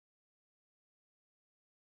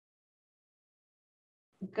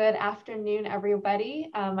Good afternoon,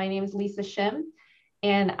 everybody. My name is Lisa Shim,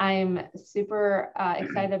 and I'm super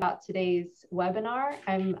excited about today's webinar.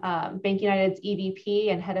 I'm BankUnited's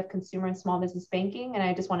EVP and Head of Consumer and Small Business Banking, and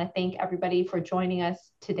I just want to thank everybody for joining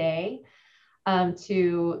us today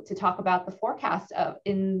to talk about the forecast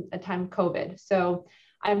in a time of COVID. So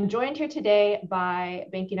I'm joined here today by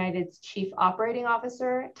BankUnited's Chief Operating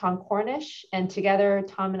Officer, Tom Cornish, and together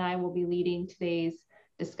Tom and I will be leading today's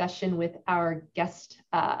discussion with our guest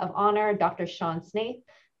of honor, Dr. Sean Snaith,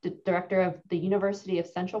 the Director of the University of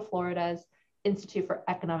Central Florida's Institute for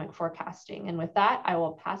Economic Forecasting. And with that, I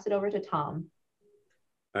will pass it over to Tom.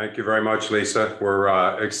 Thank you very much, Lisa.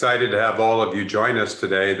 We're excited to have all of you join us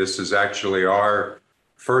today. This is actually our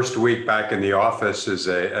first week back in the office as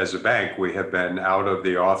a bank. We have been out of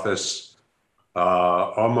the office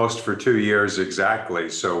almost for 2 years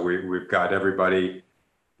exactly. So we've got everybody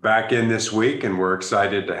back in this week, and we're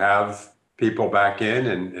excited to have people back in,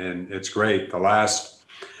 and it's great. The last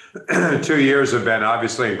 2 years have been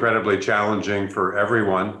obviously incredibly challenging for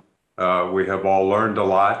everyone. We have all learned a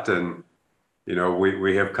lot, and you know,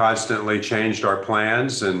 we have constantly changed our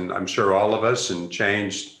plans, and I'm sure all of us, and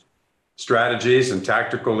changed strategies and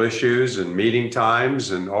tactical issues and meeting times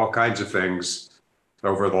and all kinds of things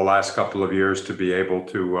over the last couple of years to be able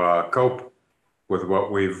to cope with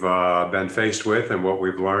what we've been faced with and what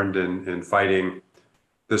we've learned in fighting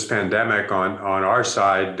this pandemic. On our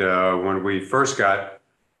side, when we first got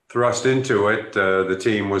thrust into it, the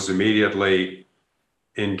team was immediately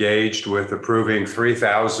engaged with approving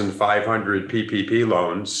 3,500 PPP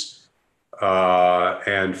loans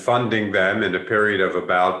and funding them in a period of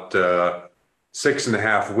about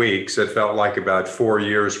 6.5 weeks. It felt like about 4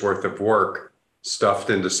 years worth of work stuffed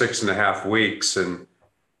into 6.5 weeks. And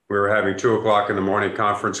we were having 2 o'clock in the morning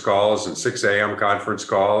conference calls and 6 a.m. conference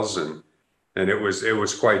calls, and it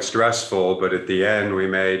was quite stressful. But at the end, we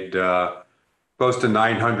made close to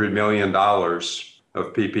 $900 million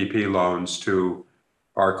of PPP loans to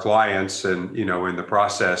our clients, and you know, in the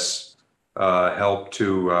process, helped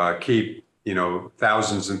to keep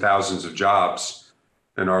thousands and thousands of jobs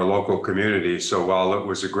in our local community. So while it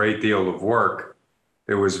was a great deal of work,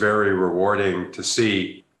 it was very rewarding to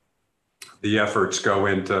see the efforts go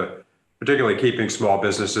into particularly keeping small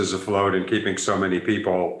businesses afloat and keeping so many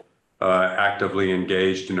people actively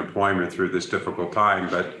engaged in employment through this difficult time.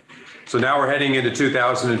 But so now we're heading into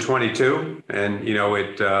 2022, and you know,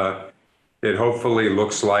 it hopefully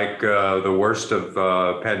looks like the worst of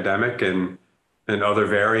pandemic and other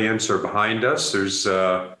variants are behind us. There's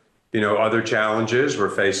other challenges. We're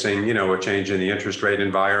facing a change in the interest rate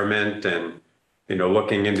environment, and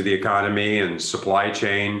looking into the economy and supply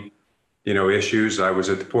chain issues. I was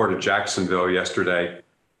at the port of Jacksonville yesterday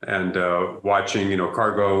and watching,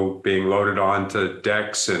 cargo being loaded onto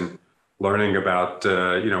decks and learning about,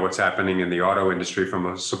 what's happening in the auto industry from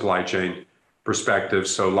a supply chain perspective.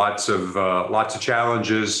 So lots of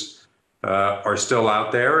challenges are still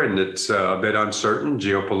out there, and it's a bit uncertain.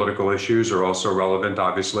 Geopolitical issues are also relevant,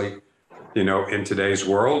 obviously, in today's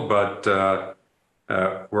world. But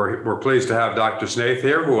we're pleased to have Dr. Snaith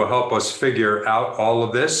here, who will help us figure out all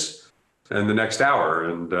of this in the next hour.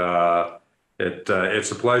 And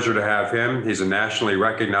it's a pleasure to have him. He's a nationally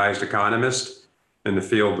recognized economist in the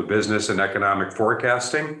field of business and economic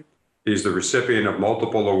forecasting. He's the recipient of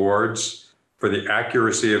multiple awards for the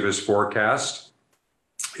accuracy of his forecast,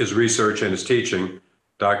 his research, and his teaching.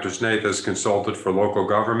 Dr. Snaith has consulted for local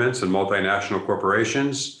governments and multinational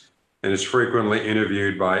corporations and is frequently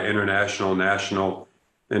interviewed by international, national,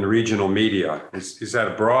 and regional media. He's had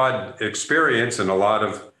a broad experience in a lot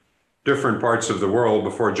of different parts of the world.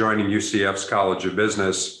 Before joining UCF's College of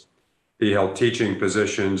Business, he held teaching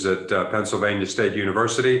positions at Pennsylvania State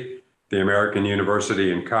University, the American University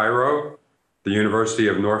in Cairo, the University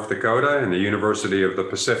of North Dakota, and the University of the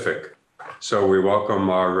Pacific. So we welcome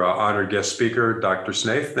our honored guest speaker, Dr.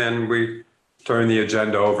 Snaith, and we turn the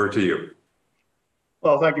agenda over to you.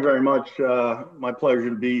 Well, thank you very much. My pleasure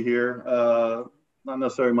to be here. Not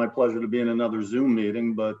necessarily my pleasure to be in another Zoom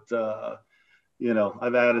meeting, but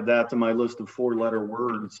I've added that to my list of 4-letter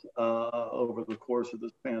words over the course of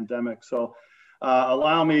this pandemic. So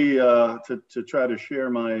allow me to try to share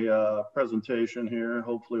my presentation here,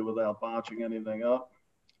 hopefully without botching anything up.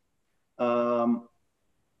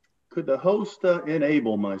 Could the host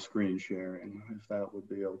enable my screen sharing, if that would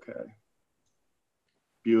be okay?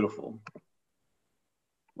 Beautiful.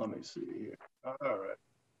 Let me see here. All right.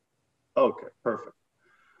 Okay, perfect.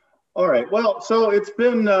 All right. Well, so it's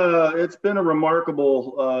been a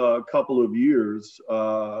remarkable couple of years.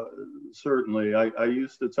 Certainly, I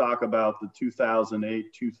used to talk about the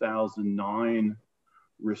 2008-2009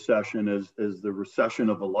 recession as the recession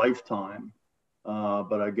of a lifetime.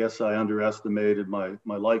 But I guess I underestimated my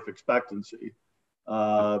life expectancy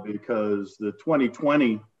because the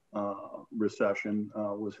 2020 recession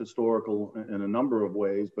was historical in a number of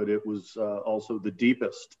ways, but it was also the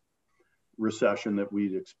deepest recession that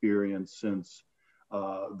we'd experienced since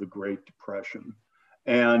the Great Depression.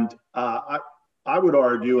 And I would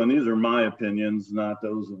argue, and these are my opinions, not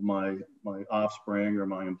those of my offspring or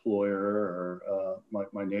my employer or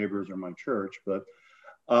my neighbors or my church, but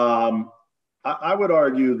I would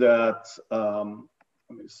argue that, let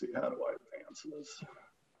me see, how do I advance this?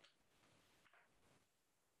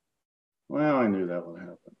 Well, I knew that would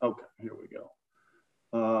happen. Okay, here we go.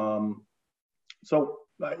 So,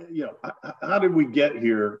 you know, how did we get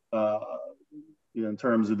here in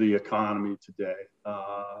terms of the economy today?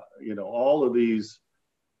 You know, all of these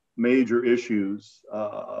major issues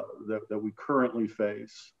that we currently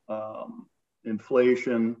face,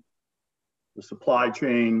 inflation, the supply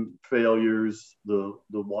chain failures, the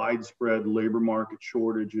widespread labor market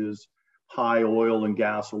shortages, high oil and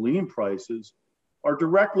gasoline prices are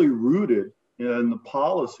directly rooted in the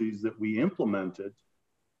policies that we implemented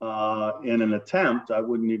in an attempt, I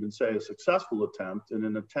wouldn't even say a successful attempt, in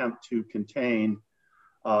an attempt to contain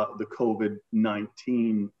the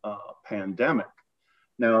COVID-19 pandemic.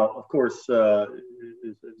 Now, of course, as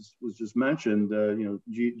was just mentioned, you know,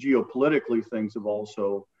 geopolitically things have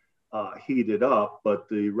also heated up, but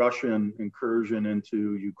the Russian incursion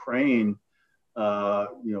into Ukraine,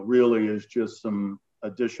 you know, really is just some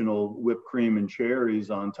additional whipped cream and cherries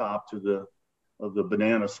on top to the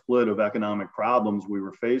banana split of economic problems we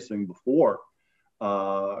were facing before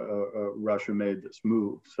Russia made this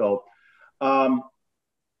move. So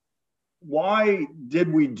why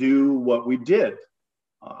did we do what we did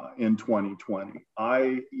in 2020?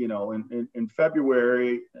 You know, in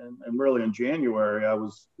February and really in January, I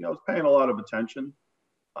was paying a lot of attention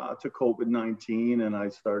to COVID-19, and I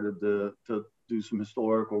started to do some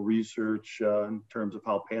historical research in terms of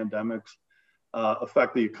how pandemics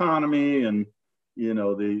affect the economy. And you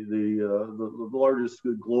know, the largest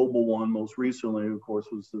global one most recently, of course,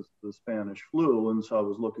 was the Spanish flu. And so I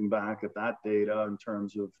was looking back at that data in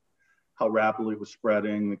terms of how rapidly it was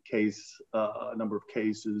spreading, the case number of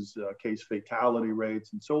cases, case fatality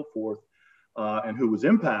rates, and so forth, and who was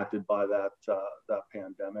impacted by that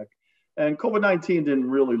pandemic. And COVID-19 didn't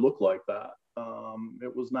really look like that.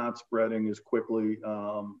 It was not spreading as quickly.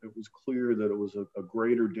 It was clear that it was a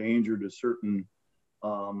greater danger to certain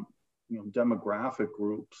you know, demographic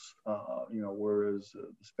groups, you know, whereas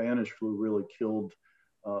the Spanish flu really killed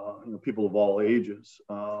you know, people of all ages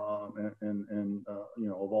and you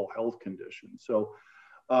know, of all health conditions. So,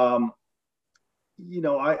 you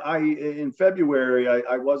know, in February,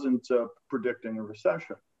 I wasn't predicting a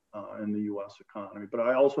recession in the U.S. economy, but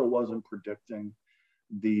I also wasn't predicting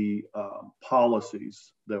the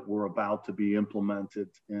policies that were about to be implemented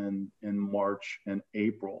in March and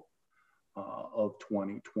April of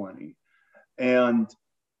 2020. And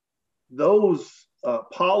those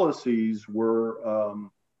policies were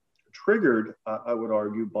triggered, I would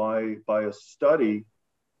argue, by a study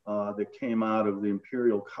that came out of the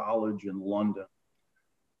Imperial College in London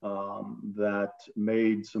that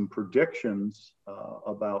made some predictions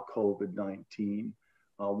about COVID-19,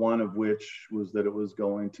 one of which was that it was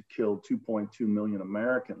going to kill 2.2 million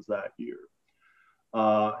Americans that year.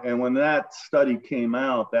 And when that study came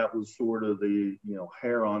out, that was sort of the, you know,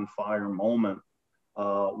 hair on fire moment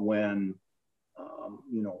when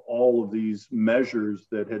you know, all of these measures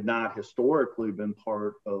that had not historically been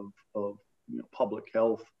part of you know, public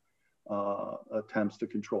health attempts to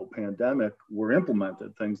control pandemic were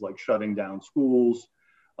implemented. Things like shutting down schools,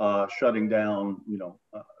 shutting down, you know,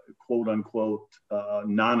 quote unquote,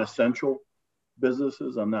 non-essential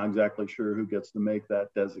businesses. I'm not exactly sure who gets to make that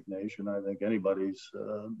designation. I think anybody's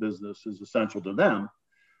business is essential to them.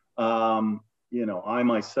 You know, I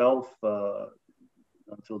myself,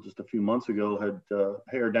 until just a few months ago, had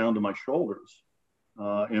hair down to my shoulders,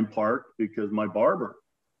 in part because my barber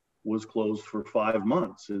was closed for 5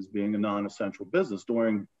 months as being a non-essential business.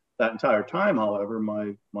 During that entire time, however,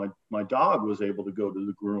 my dog was able to go to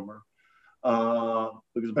the groomer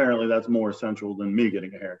because apparently that's more essential than me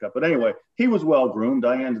getting a haircut. But anyway, he was well groomed.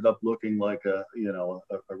 I ended up looking like a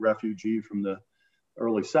refugee from the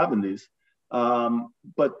early 70s.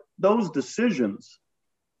 But those decisions,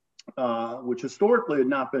 which historically had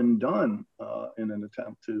not been done in an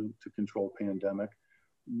attempt to control pandemic,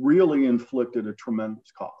 really inflicted a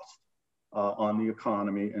tremendous cost on the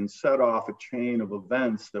economy and set off a chain of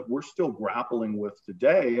events that we're still grappling with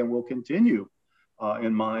today and will continue,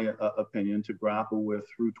 in my opinion, to grapple with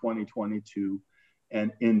through 2022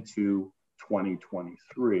 and into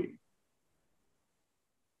 2023.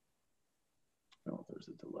 Oh, there's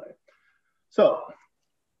a delay. So,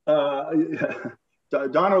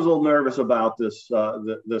 Donna was a little nervous about this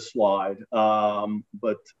this slide,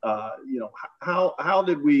 but you know, how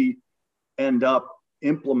did we end up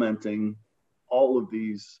implementing all of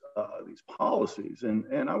these policies?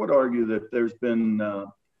 And I would argue that there's been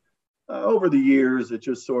over the years, it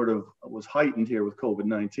just sort of was heightened here with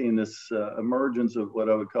COVID-19, this emergence of what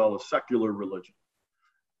I would call a secular religion.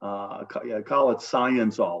 I call it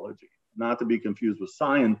scienceology, not to be confused with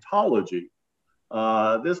Scientology.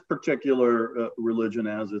 This particular religion,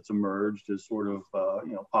 as it's emerged, is sort of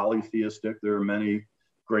you know, polytheistic. There are many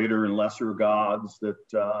greater and lesser gods that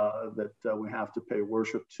we have to pay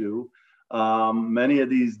worship to. Many of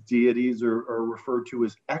these deities are referred to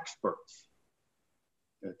as experts.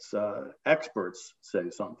 It's experts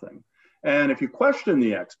say something, and if you question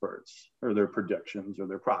the experts or their predictions or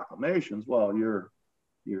their proclamations, well, you're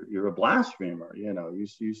a blasphemer. You know, you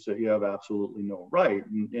say you have absolutely no right,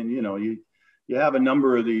 and you know, you have a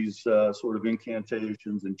number of these sort of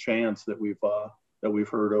incantations and chants that we've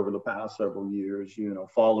heard over the past several years. You know,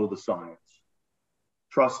 follow the science,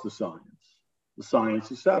 trust the science. The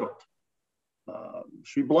science is settled.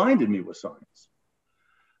 She blinded me with science,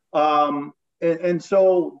 and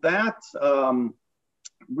so that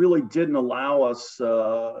really didn't allow us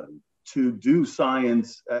to do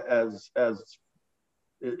science as a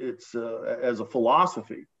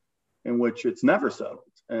philosophy in which it's never settled.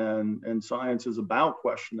 And science is about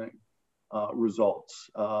questioning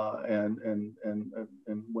results, and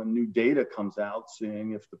when new data comes out,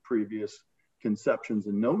 seeing if the previous conceptions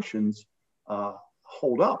and notions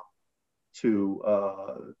hold up to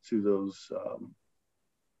those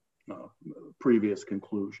previous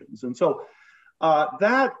conclusions. And so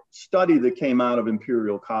that study that came out of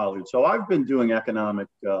Imperial College, so I've been doing economic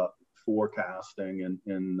forecasting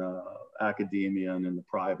in academia and in the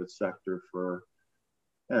private sector for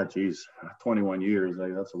 21 years.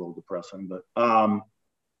 That's a little depressing, but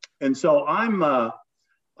and so I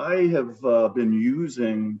have been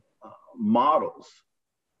using models,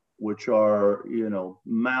 which are, you know,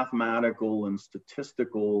 mathematical and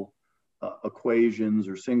statistical equations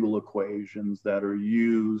or single equations that are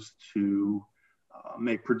used to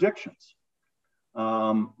make predictions.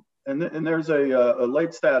 And there's a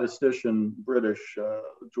late statistician, British,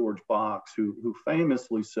 George Box, who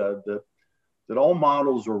famously said that all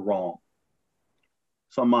models are wrong.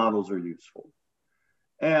 Some models are useful.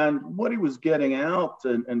 And what he was getting out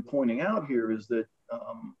and pointing out here is that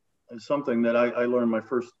is something that I learned my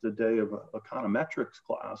first day of econometrics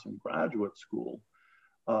class in graduate school,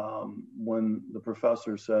 when the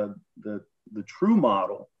professor said that the true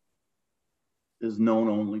model is known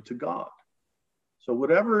only to God. So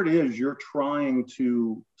whatever it is you're trying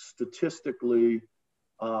to statistically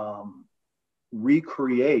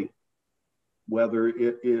recreate, whether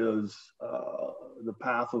it is the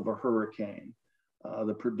path of a hurricane,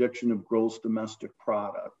 the prediction of gross domestic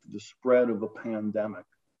product, the spread of a pandemic,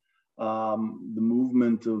 the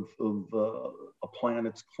movement of a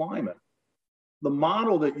planet's climate, the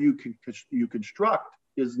model that you construct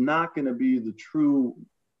is not going to be the true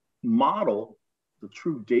model, the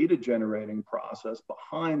true data generating process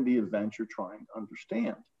behind the event you're trying to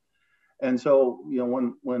understand. And so, you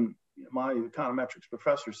know, when my econometrics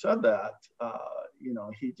professor said that, you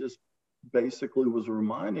know, he just basically was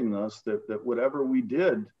reminding us that whatever we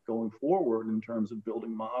did going forward in terms of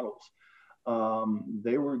building models,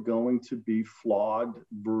 they were going to be flawed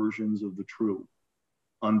versions of the true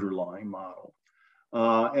underlying model.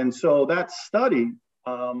 And so that study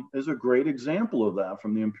is a great example of that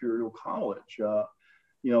from the Imperial College.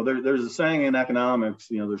 You know, there's a saying in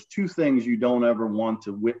economics, you know, there's two things you don't ever want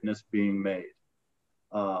to witness being made: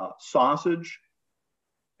 sausage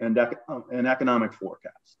and economic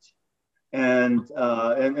forecasts. And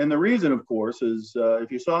the reason, of course, is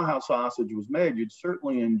if you saw how sausage was made, you'd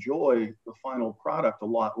certainly enjoy the final product a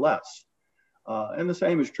lot less. And the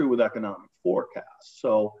same is true with economic forecasts.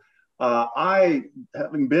 So I,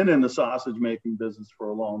 having been in the sausage making business for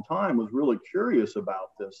a long time, was really curious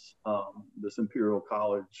about this, this Imperial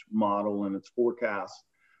College model and its forecast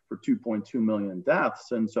for 2.2 million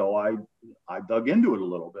deaths. And so I dug into it a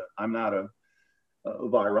little bit. I'm not a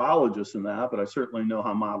virologist in that, but I certainly know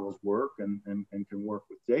how models work and can work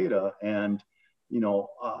with data. And, you know,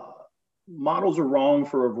 models are wrong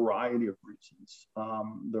for a variety of reasons.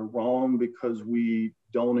 They're wrong because we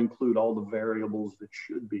don't include all the variables that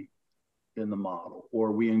should be in the model,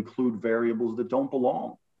 or we include variables that don't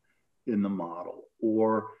belong in the model,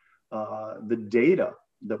 or the data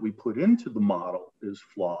that we put into the model is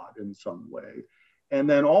flawed in some way. And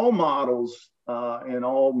then all models and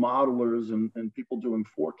all modelers and people doing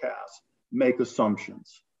forecasts make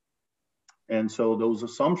assumptions. And so those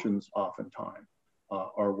assumptions oftentimes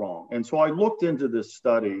are wrong. And so I looked into this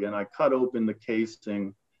study and I cut open the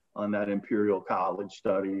casing on that Imperial College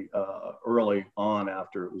study early on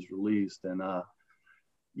after it was released. And,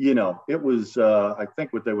 you know, it was, I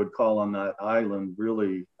think what they would call on that island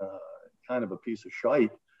really kind of a piece of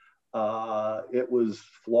shite. It was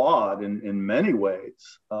flawed in many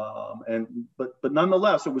ways, but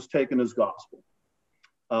nonetheless, it was taken as gospel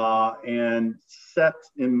and set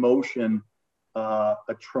in motion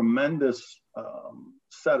a tremendous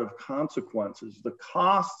set of consequences, the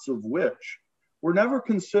costs of which were never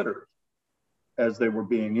considered as they were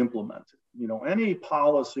being implemented. You know, any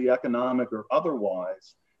policy, economic or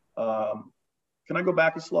otherwise. Can I go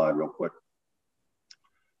back a slide real quick?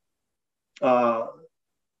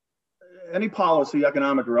 Any policy,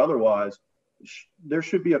 economic or otherwise, there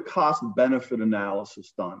should be a cost-benefit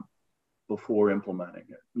analysis done before implementing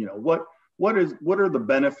it. You know, what are the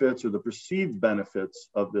benefits or the perceived benefits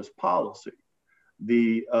of this policy?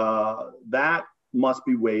 That must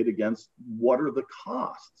be weighed against what are the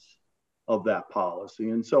costs of that policy.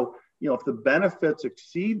 And so, you know, if the benefits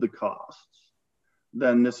exceed the costs,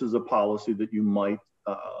 then this is a policy that you might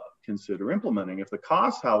consider implementing. If the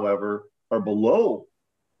costs, however, are below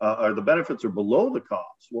or the benefits are below the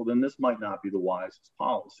costs, well, then this might not be the wisest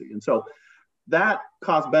policy. And so that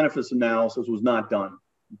cost benefits analysis was not done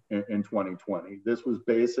in 2020. This was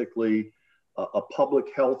basically a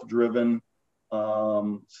public health driven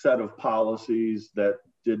set of policies that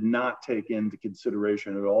did not take into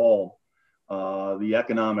consideration at all the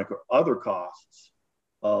economic or other costs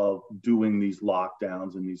of doing these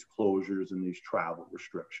lockdowns and these closures and these travel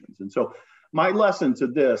restrictions. And so my lesson to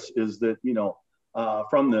this is that, you know,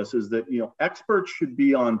 from this is that, you know, experts should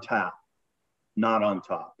be on tap, not on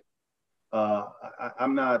top.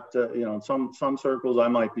 I'm not, you know, in some circles, I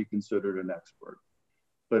might be considered an expert.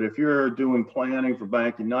 But if you're doing planning for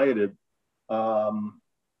BankUnited,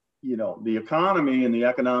 you know, the economy and the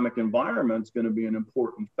economic environment is going to be an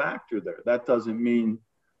important factor there. That doesn't mean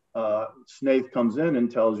Snaith comes in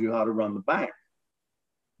and tells you how to run the bank.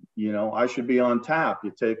 You know, I should be on tap.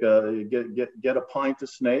 You take get a pint of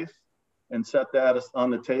Snaith and set that on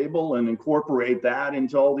the table and incorporate that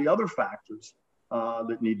into all the other factors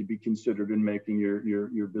that need to be considered in making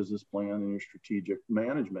your business plan and your strategic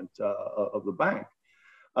management of the bank.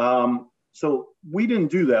 So we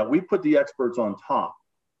didn't do that. We put the experts on top,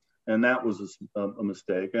 and that was a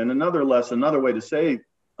mistake. And another way to say,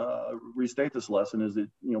 restate this lesson is that,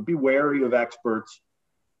 you know, be wary of experts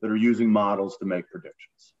that are using models to make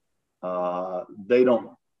predictions. They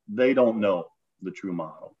don't know the true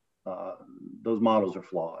model. Those models are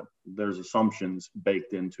flawed. There's assumptions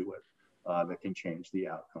baked into it that can change the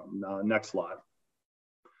outcome. Next slide.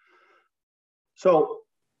 So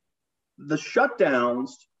the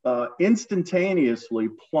shutdowns instantaneously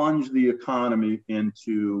plunged the economy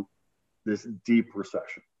into this deep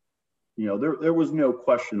recession. You know, there was no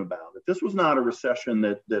question about it. This was not a recession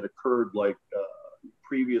that occurred like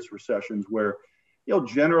previous recessions where, you know,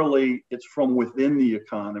 generally it's from within the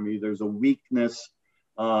economy. There's a weakness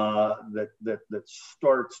that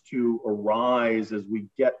starts to arise as we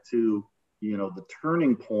get to, you know, the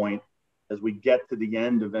turning point, as we get to the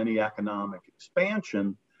end of any economic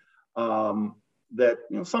expansion. That,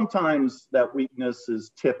 you know, sometimes that weakness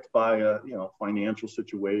is tipped by a, you know, financial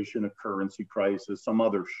situation, a currency crisis, some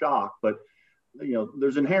other shock, but, you know,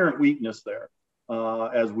 there's inherent weakness there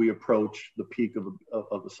as we approach the peak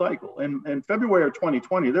of the cycle. And in February of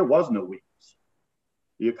 2020, there was no weakness.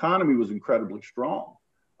 The economy was incredibly strong.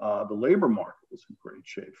 The labor market was in great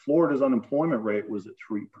shape. Florida's unemployment rate was at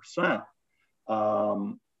 3%.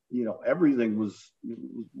 You know, everything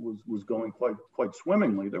was going quite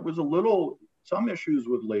swimmingly. There was some issues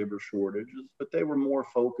with labor shortages, but they were more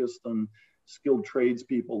focused on skilled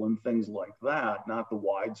tradespeople and things like that, not the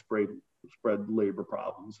widespread labor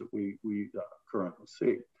problems that we currently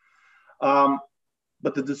see.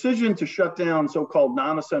 But the decision to shut down so-called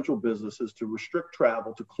non-essential businesses, to restrict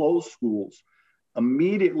travel, to close schools,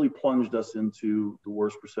 immediately plunged us into the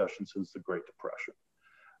worst recession since the Great Depression.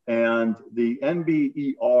 And the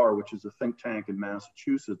NBER, which is a think tank in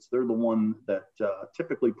Massachusetts, they're the one that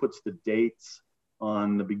typically puts the dates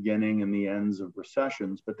on the beginning and the ends of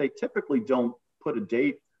recessions, but they typically don't put a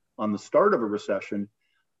date on the start of a recession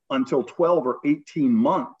until 12 or 18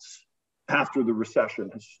 months after the recession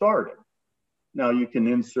has started. Now you can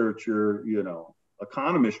insert your, you know,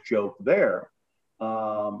 economist joke there,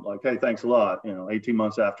 like, hey, thanks a lot, you know, 18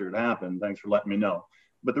 months after it happened, thanks for letting me know.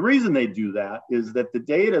 But the reason they do that is that the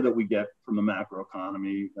data that we get from the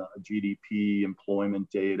macroeconomy, GDP,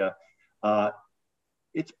 employment data,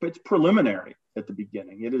 it's preliminary at the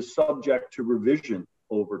beginning. It is subject to revision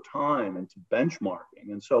over time and to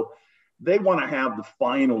benchmarking. And so they want to have the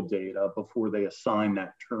final data before they assign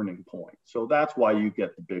that turning point. So that's why you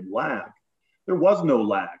get the big lag. There was no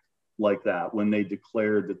lag like that when they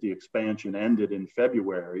declared that the expansion ended in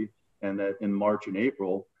February and that in March and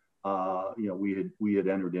April, we had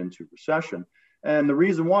entered into recession. And the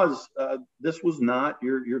reason was this was not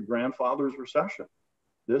your grandfather's recession.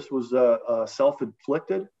 This was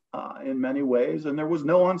self-inflicted in many ways, and there was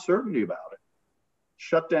no uncertainty about it.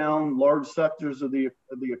 Shut down large sectors of the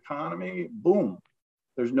economy, boom.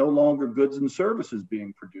 There's no longer goods and services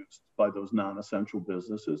being produced by those non-essential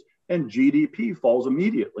businesses, and GDP falls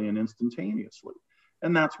immediately and instantaneously.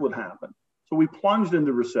 And that's what happened. So we plunged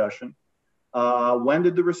into recession. When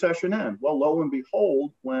did the recession end? Well, lo and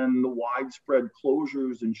behold, when the widespread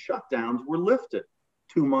closures and shutdowns were lifted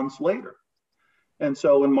 2 months later. And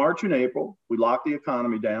so in March and April, we locked the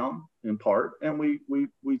economy down in part, and we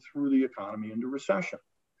threw the economy into recession.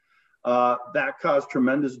 That caused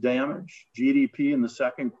tremendous damage. GDP in the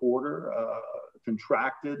second quarter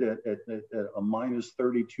contracted at a minus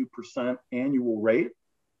 32% annual rate,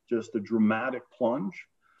 just a dramatic plunge.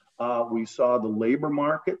 We saw the labor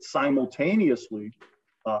market simultaneously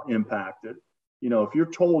impacted. If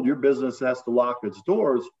you're told your business has to lock its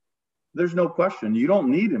doors, there's no question. You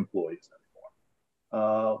don't need employees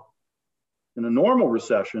anymore. In a normal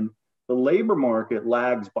recession, the labor market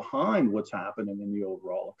lags behind what's happening in the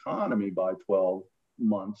overall economy by 12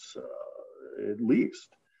 months at least.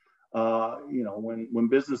 When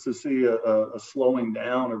businesses see a slowing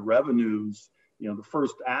down of revenues, the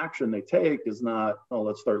first action they take is not, oh,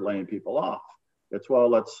 let's start laying people off. It's, well,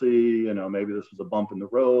 let's see, maybe this was a bump in the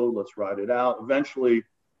road, let's ride it out. Eventually,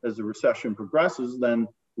 as the recession progresses, then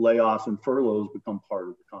layoffs and furloughs become part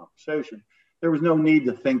of the conversation. There was no need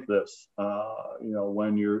to think this,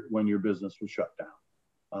 when your business was shut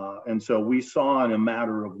down. And so we saw in a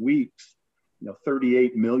matter of weeks,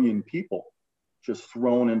 38 million people just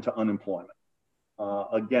thrown into unemployment.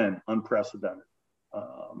 Again, unprecedented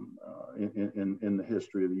in the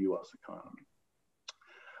history of the U.S. economy.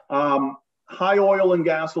 High oil and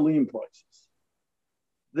gasoline prices.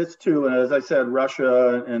 This too, and as I said,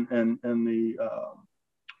 Russia and the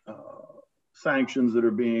sanctions that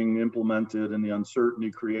are being implemented and the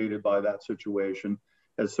uncertainty created by that situation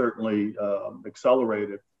has certainly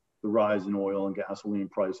accelerated the rise in oil and gasoline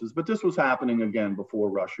prices. But this was happening again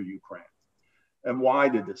before Russia-Ukraine. And why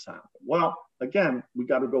did this happen? Well, again, we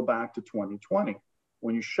got to go back to 2020.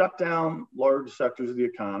 When you shut down large sectors of the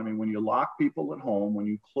economy, when you lock people at home, when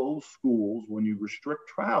you close schools, when you restrict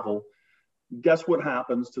travel, guess what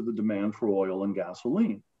happens to the demand for oil and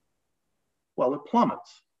gasoline? Well, it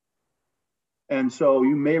plummets. And so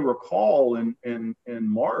you may recall in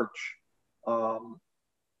March, oil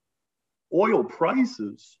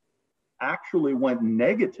prices actually went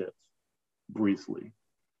negative briefly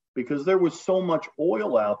because there was so much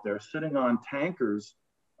oil out there sitting on tankers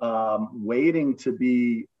waiting to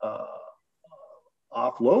be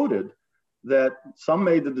offloaded that some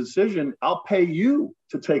made the decision, I'll pay you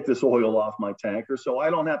to take this oil off my tanker so I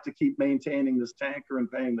don't have to keep maintaining this tanker and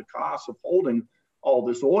paying the cost of holding all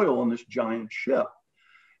this oil on this giant ship.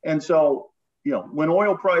 And so, when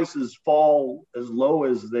oil prices fall as low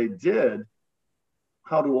as they did,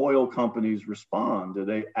 how do oil companies respond? Do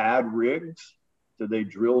they add rigs? Do they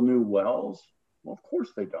drill new wells? Well, of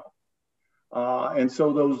course they don't. And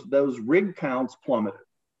so those rig counts plummeted.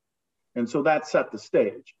 And so that set the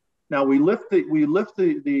stage. Now we lift the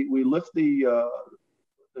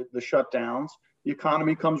shutdowns, the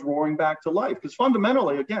economy comes roaring back to life because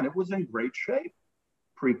fundamentally, again, it was in great shape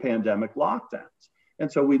pre-pandemic lockdowns.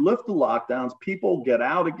 And so we lift the lockdowns, people get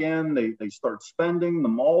out again, they start spending, the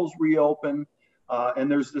malls reopen,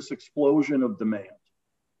 and there's this explosion of demand.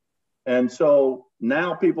 And so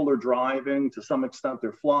now people are driving, to some extent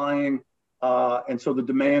they're flying, and so the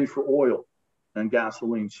demand for oil and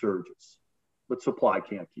gasoline surges, but supply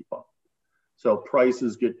can't keep up. So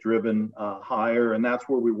prices get driven higher, and that's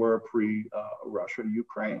where we were pre-Russia and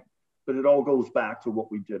Ukraine. But it all goes back to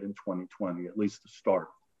what we did in 2020, at least the start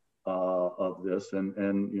of this.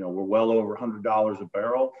 And we're well over $100 a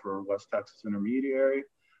barrel for West Texas Intermediary.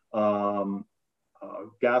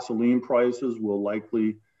 Gasoline prices will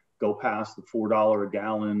likely go past the $4 a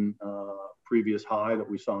gallon previous high that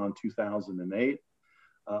we saw in 2008.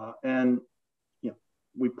 And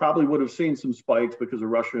we probably would have seen some spikes because of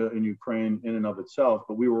Russia and Ukraine in and of itself,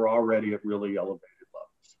 but we were already at really elevated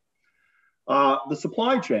levels. The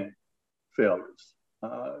supply chain failures.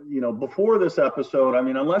 Before this episode, I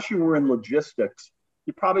mean, unless you were in logistics,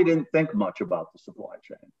 you probably didn't think much about the supply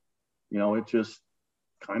chain. It just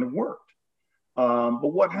kind of worked.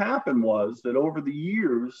 But what happened was that over the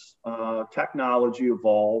years, technology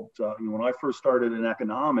evolved. When I first started in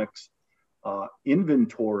economics,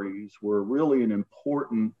 inventories were really an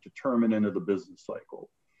important determinant of the business cycle.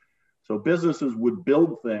 So businesses would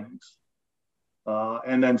build things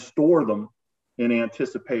and then store them in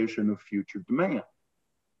anticipation of future demand.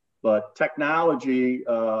 But technology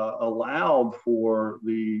allowed for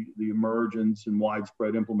the emergence and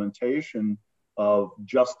widespread implementation of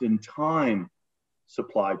just-in-time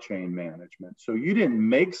supply chain management. So you didn't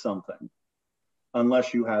make something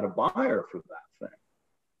unless you had a buyer for that thing.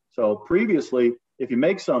 So previously, if you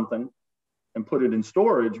make something and put it in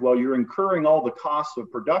storage, well, you're incurring all the costs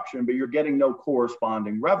of production, but you're getting no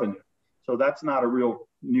corresponding revenue. So that's not a real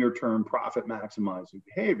near-term profit maximizing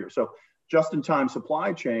behavior. So just-in-time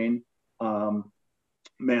supply chain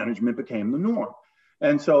management became the norm.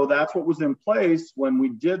 And so that's what was in place when we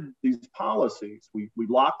did these policies. We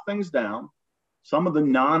locked things down. Some of the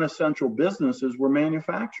non-essential businesses were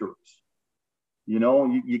manufacturers.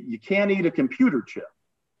 You can't eat a computer chip,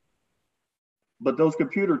 but those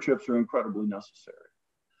computer chips are incredibly necessary.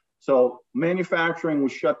 So manufacturing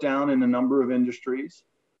was shut down in a number of industries.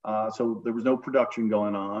 So there was no production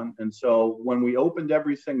going on. And so when we opened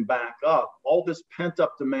everything back up, all this pent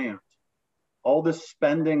up demand, all this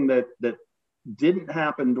spending that didn't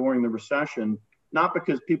happen during the recession, not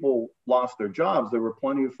because people lost their jobs. There were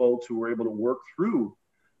plenty of folks who were able to work through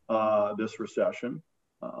this recession.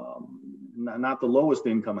 Not the lowest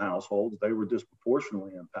income households, they were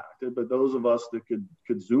disproportionately impacted, but those of us that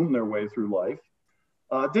could zoom their way through life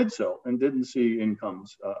did so and didn't see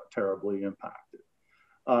incomes terribly impacted.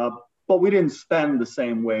 But we didn't spend the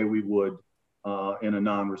same way we would in a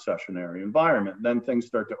non-recessionary environment. Then things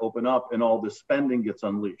start to open up and all this spending gets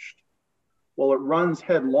unleashed. Well, it runs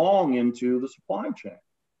headlong into the supply chain.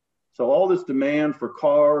 So all this demand for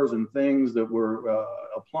cars and things that were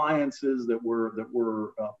appliances that were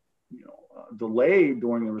delayed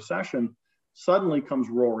during the recession suddenly comes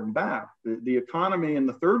roaring back. The economy in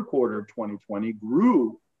the third quarter of 2020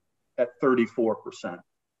 grew at 34%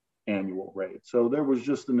 annual rate. So there was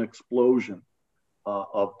just an explosion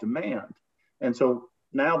of demand. And so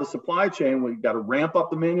now the supply chain, we've got to ramp up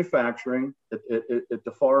the manufacturing at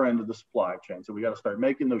the far end of the supply chain. So we got to start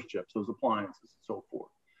making those chips, those appliances, and so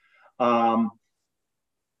forth.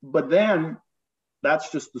 But then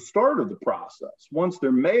that's just the start of the process. Once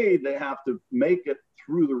they're made, they have to make it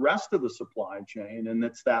through the rest of the supply chain. And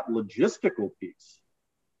it's that logistical piece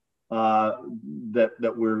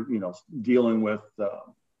that we're dealing with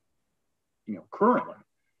currently.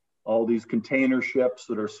 All these container ships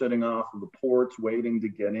that are sitting off of the ports waiting to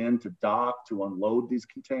get in, to dock, to unload these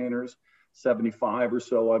containers, 75 or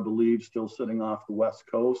so, I believe, still sitting off the West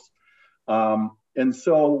Coast. And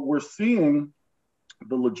so we're seeing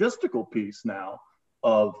the logistical piece now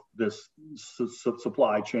of this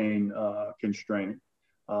supply chain constraint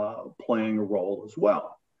playing a role as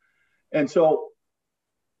well. And so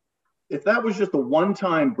if that was just a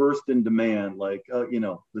one-time burst in demand, like,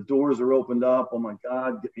 the doors are opened up, oh my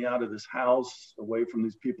God, get me out of this house, away from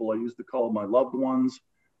these people I used to call my loved ones.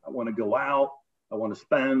 I want to go out. I want to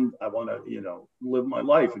spend. I want to, live my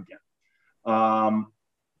life again.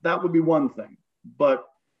 That would be one thing. But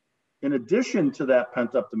in addition to that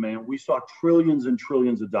pent-up demand, we saw trillions and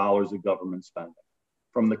trillions of dollars of government spending.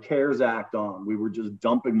 From the CARES Act on, we were just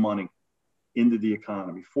dumping money into the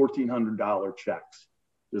economy, $1,400 checks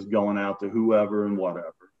just going out to whoever and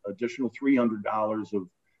whatever. Additional $300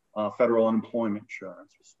 of federal unemployment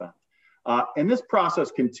insurance was spent. And this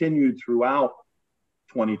process continued throughout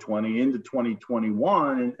 2020 into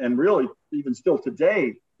 2021. And really, even still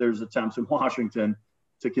today, there's attempts in Washington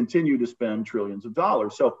to continue to spend trillions of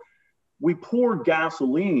dollars. So we poured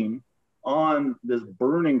gasoline on this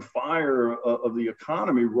burning fire of the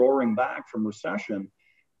economy roaring back from recession.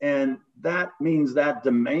 And that means that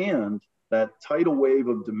demand, that tidal wave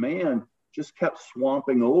of demand, just kept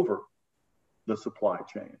swamping over the supply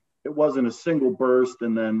chain. It wasn't a single burst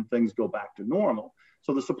and then things go back to normal.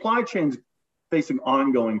 So the supply chain's facing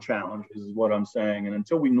ongoing challenges is what I'm saying. And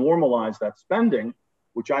until we normalize that spending,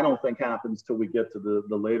 which I don't think happens till we get to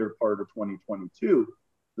the later part of 2022,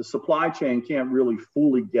 the supply chain can't really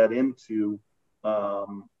fully get into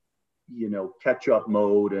catch up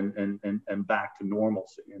mode and back to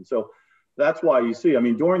normalcy. And so that's why you see,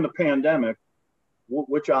 during the pandemic,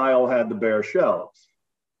 which aisle had the bare shelves?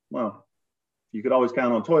 Well, you could always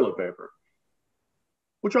count on toilet paper,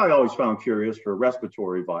 which I always found curious for a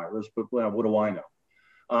respiratory virus, but what do I know?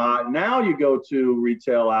 Now you go to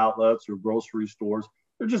retail outlets or grocery stores,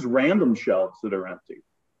 they're just random shelves that are empty.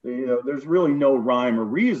 You know, there's really no rhyme or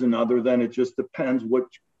reason other than it just depends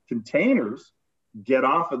which containers get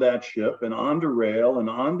off of that ship and onto rail and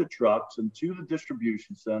onto trucks and to the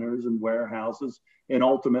distribution centers and warehouses and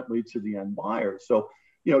ultimately to the end buyer. So,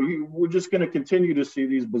 you know, we're just going to continue to see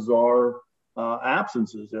these bizarre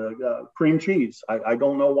absences. Cream cheese. I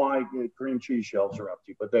don't know why cream cheese shelves are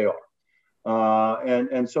empty, but they are.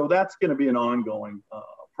 And so that's going to be an ongoing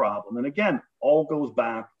problem. And again, all goes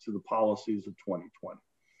back to the policies of 2020.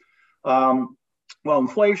 Well,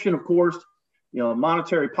 inflation, of course, you know,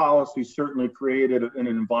 monetary policy certainly created an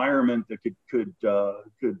environment that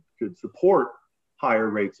could support higher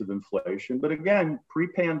rates of inflation. But again,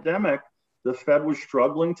 pre-pandemic, the Fed was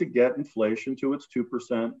struggling to get inflation to its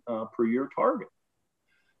 2% per year target.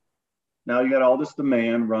 Now you got all this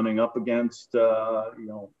demand running up against, you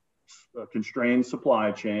know, a constrained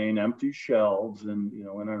supply chain, empty shelves, and, you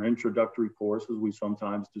know, in our introductory courses, we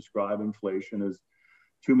sometimes describe inflation as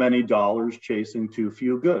too many dollars chasing too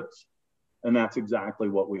few goods. And that's exactly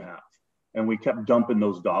what we have. And we kept dumping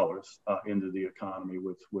those dollars into the economy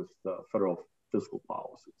with federal fiscal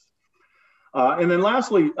policies. And then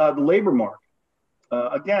lastly, the labor market.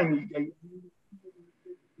 Again, you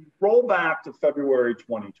roll back to February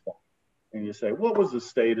 2020 and you say, what was the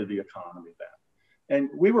state of the economy then? And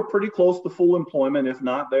we were pretty close to full employment, if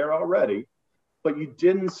not there already, but you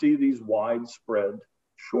didn't see these widespread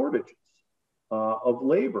shortages of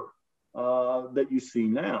labor that you see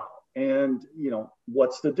now. And, you know,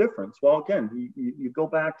 what's the difference? Well, again, you go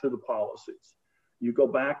back to the policies. You go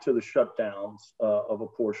back to the shutdowns of a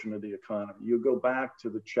portion of the economy. You go back to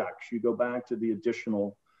the checks. You go back to the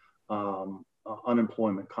additional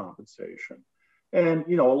unemployment compensation. And,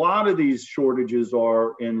 you know, a lot of these shortages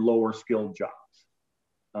are in lower skilled jobs.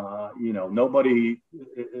 You know,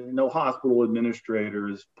 no hospital administrator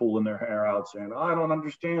is pulling their hair out saying, I don't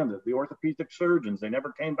understand it. The orthopedic surgeons, they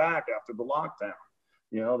never came back after the lockdown.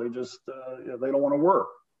 You know, they just, they don't want to work.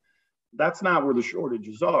 That's not where the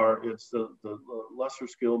shortages are. It's the lesser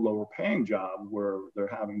skilled, lower paying job where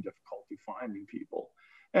they're having difficulty finding people.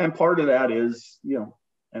 And part of that is, you know,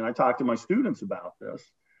 and I talk to my students about this,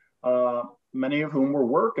 many of whom were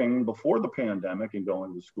working before the pandemic and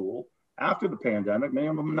going to school. After the pandemic, many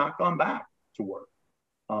of them have not gone back to work.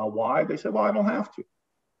 Why? They said, well, I don't have to.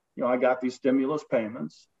 You know, I got these stimulus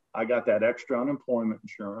payments. I got that extra unemployment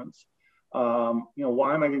insurance. You know,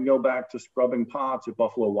 why am I going to go back to scrubbing pots at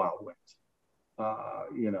Buffalo Wild Wings?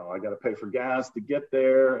 You know, I got to pay for gas to get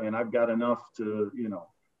there, and I've got enough to, you know,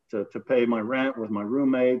 to pay my rent with my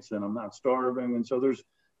roommates, and I'm not starving. And so there's,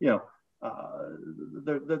 you know,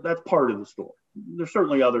 that's part of the story. There's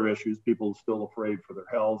certainly other issues. People are still afraid for their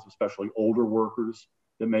health, especially older workers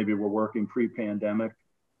that maybe were working pre-pandemic,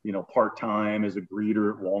 you know, part-time as a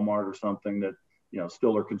greeter at Walmart or something that, you know,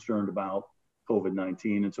 still are concerned about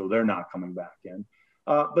COVID-19, and so they're not coming back in.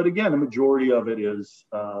 But again, the majority of it is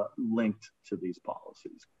linked to these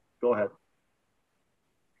policies. Go ahead.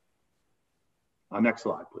 Next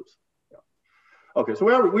slide, please. Yeah. Okay, so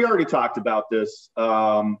we already talked about this.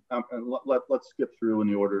 Let's skip through in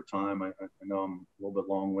the order of time. I know I'm a little bit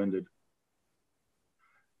long-winded.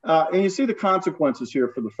 And you see the consequences here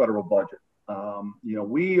for the federal budget. You know,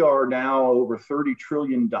 we are now over $30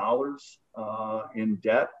 trillion in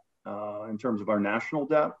debt. In terms of our national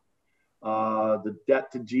debt. The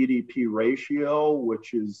debt to GDP ratio,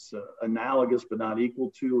 which is analogous but not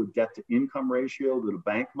equal to a debt to income ratio that a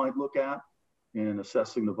bank might look at in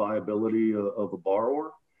assessing the viability of a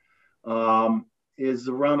borrower, is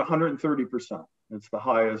around 130%. It's the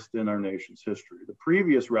highest in our nation's history. The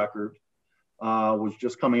previous record was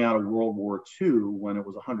just coming out of World War II when it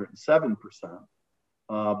was 107%,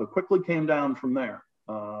 but quickly came down from there.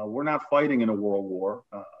 We're not fighting in a world war.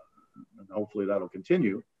 And hopefully that'll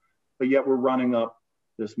continue, but yet we're running up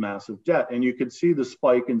this massive debt. And you could see the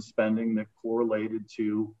spike in spending that correlated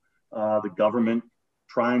to the government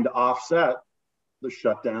trying to offset the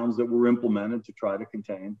shutdowns that were implemented to try to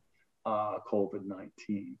contain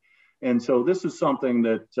COVID-19. And so this is something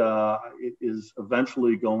that is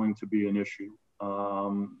eventually going to be an issue.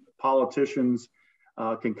 Politicians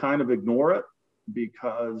can kind of ignore it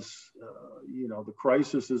because, you know, the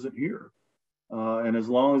crisis isn't here. And as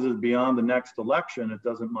long as it's beyond the next election, it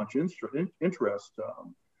doesn't much interest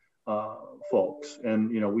folks. And,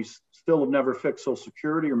 you know, we still have never fixed Social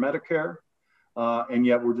Security or Medicare. And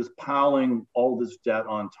yet we're just piling all this debt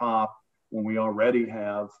on top when we already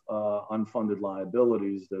have unfunded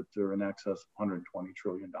liabilities that are in excess of $120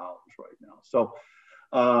 trillion right now. So,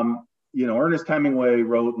 Ernest Hemingway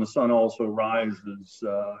wrote, "And the sun also rises."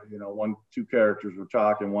 Two characters were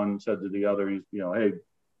talking. One said to the other, "Hey,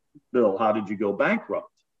 Bill, how did you go bankrupt?"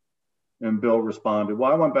 And Bill responded,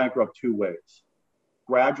 "Well, I went bankrupt two ways: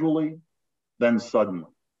 gradually, then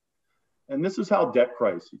suddenly." And this is how debt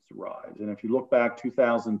crises arise. And if you look back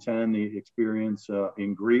 2010, the experience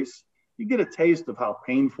in Greece, you get a taste of how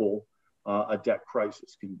painful a debt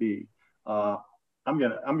crisis can be. I'm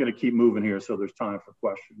gonna keep moving here so there's time for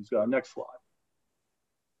questions. Next slide.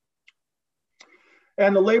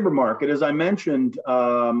 And the labor market, as I mentioned,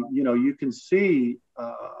 you can see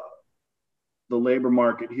the labor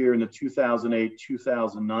market here in the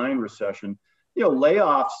 2008-2009 recession.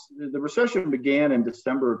 Layoffs, the recession began in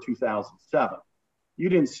December of 2007. You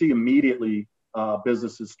didn't see immediately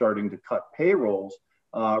businesses starting to cut payrolls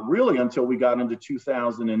really until we got into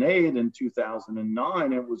 2008 and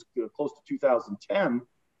 2009. It was close to 2010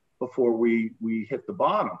 before we hit the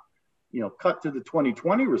bottom. Cut to the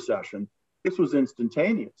 2020 recession, this was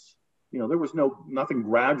instantaneous. There was nothing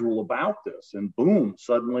gradual about this, and boom,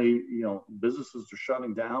 suddenly, businesses are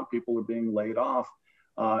shutting down, people are being laid off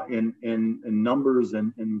in numbers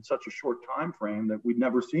and in such a short time frame that we'd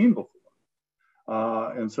never seen before.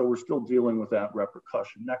 And so we're still dealing with that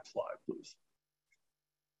repercussion. Next slide, please.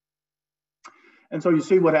 And so you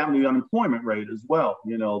see what happened to the unemployment rate as well.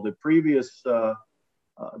 The previous, the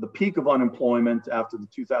peak of unemployment after the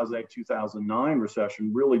 2008-2009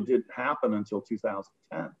 recession really didn't happen until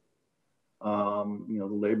 2010. The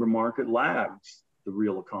labor market lags the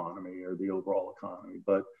real economy or the overall economy.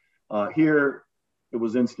 But here, it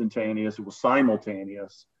was instantaneous, it was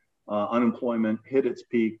simultaneous. Unemployment hit its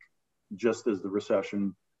peak just as the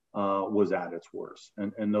recession was at its worst.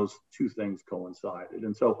 And those two things coincided.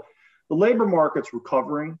 And so the labor market's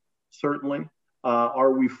recovering, certainly.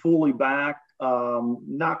 Are we fully back?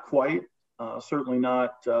 Not quite, certainly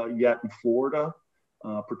not yet in Florida,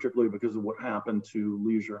 particularly because of what happened to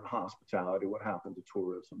leisure and hospitality, what happened to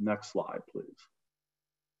tourism. Next slide, please.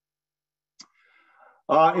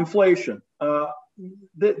 Inflation.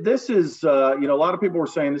 This is, a lot of people were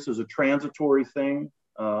saying this is a transitory thing.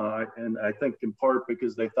 And I think in part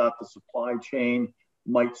because they thought the supply chain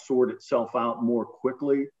might sort itself out more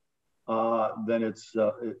quickly than it's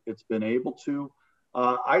been able to.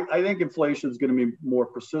 I think inflation is going to be more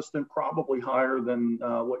persistent, probably higher than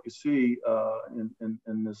what you see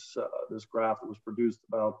in this graph that was produced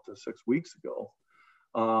about 6 weeks ago.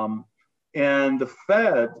 And the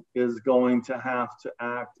Fed is going to have to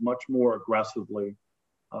act much more aggressively,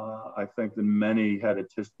 I think, than many had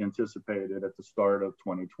anticipated at the start of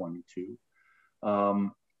 2022.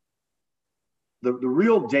 The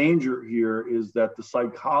real danger here is that the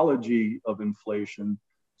psychology of inflation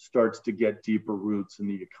starts to get deeper roots in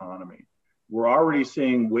the economy. We're already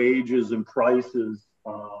seeing wages and prices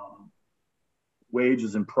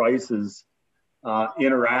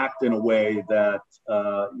interact in a way that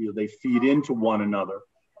they feed into one another.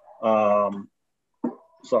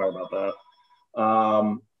 Sorry about that.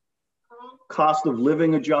 Cost of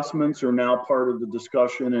living adjustments are now part of the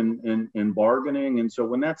discussion in bargaining. And so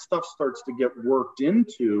when that stuff starts to get worked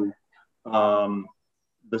into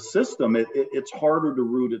the system, it's harder to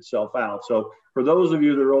root itself out. So for those of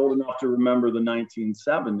you that are old enough to remember the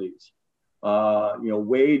 1970s,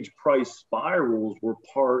 wage price spirals were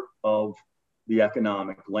part of the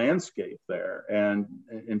economic landscape there. And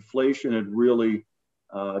inflation had really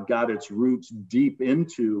got its roots deep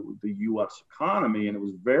into the US economy. And it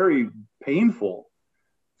was very painful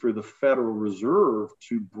for the Federal Reserve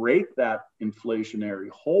to break that inflationary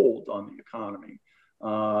hold on the economy.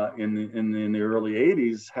 In the early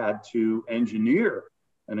 80s, had to engineer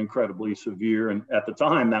an incredibly severe, and at the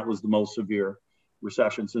time that was the most severe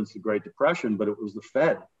recession since the Great Depression, but it was the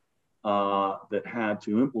Fed that had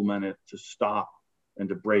to implement it to stop and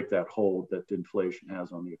to break that hold that inflation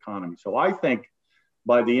has on the economy. So I think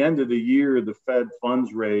by the end of the year, the Fed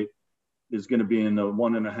funds rate is going to be in the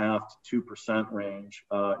 1.5% to 2% range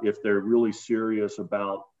if they're really serious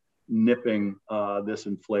about nipping this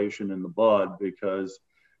inflation in the bud, because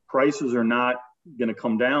prices are not going to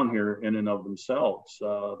come down here in and of themselves.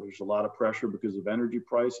 There's a lot of pressure because of energy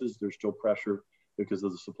prices. There's still pressure because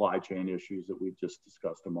of the supply chain issues that we just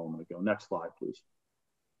discussed a moment ago. Next slide, please.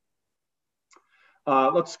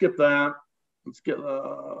 Let's skip that.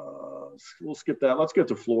 We'll skip that. Let's get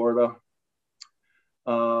to Florida.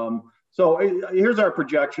 So here's our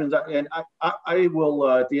projections, and I will,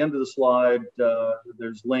 at the end of the slide,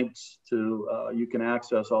 there's links to, you can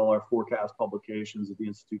access all our forecast publications at the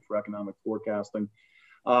Institute for Economic Forecasting.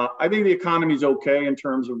 I think the economy is okay in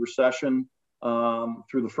terms of recession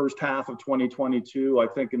through the first half of 2022. I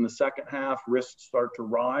think in the second half, risks start to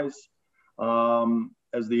rise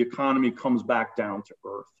as the economy comes back down to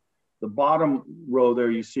earth. The bottom row there,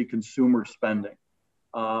 you see consumer spending.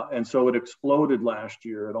 And so it exploded last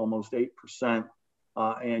year at almost 8%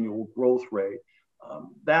 annual growth rate.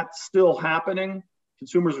 That's still happening.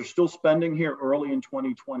 Consumers are still spending here early in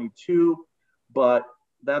 2022, but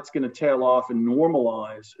that's going to tail off and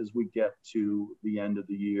normalize as we get to the end of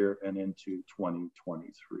the year and into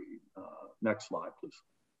 2023. Next slide, please.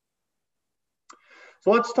 So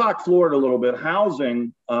let's talk Florida a little bit.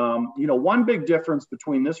 Housing, one big difference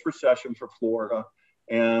between this recession for Florida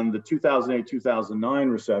and the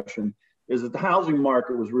 2008-2009 recession is that the housing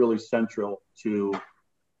market was really central to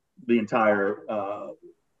the entire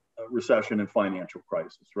recession and financial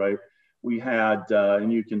crisis, right? We had,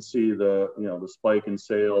 and you can see the spike in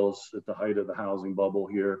sales at the height of the housing bubble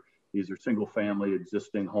here. These are single-family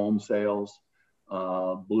existing home sales.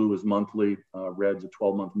 Blue is monthly, red's a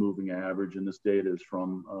 12-month moving average, and this data is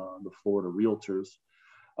from the Florida Realtors.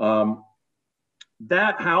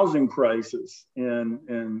 That housing crisis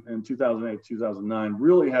in 2008, 2009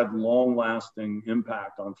 really had long-lasting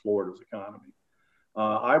impact on Florida's economy.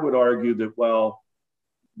 I would argue that while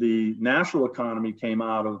the national economy came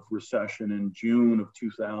out of recession in June of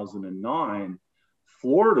 2009,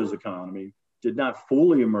 Florida's economy did not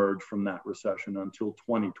fully emerge from that recession until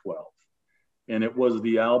 2012. And it was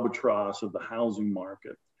the albatross of the housing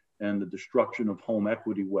market and the destruction of home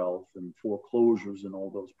equity wealth and foreclosures and all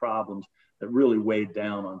those problems that really weighed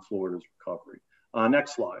down on Florida's recovery.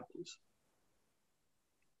 Next slide, please.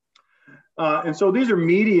 And so these are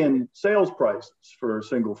median sales prices for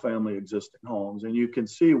single family existing homes. And you can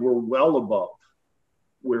see we're well above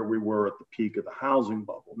where we were at the peak of the housing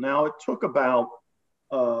bubble. Now, it took about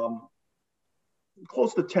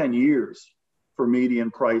close to 10 years for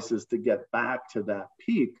median prices to get back to that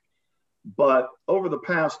peak. But over the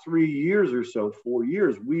past 3 years or so, 4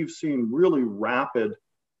 years, we've seen really rapid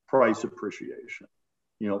price appreciation,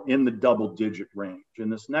 in the double-digit range.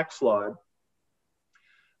 And this next slide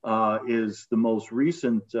is the most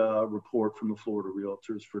recent report from the Florida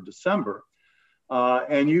Realtors for December.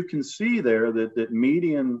 And you can see there that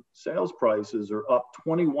median sales prices are up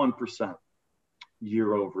 21%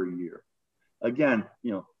 year over year. Again,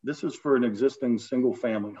 this is for an existing single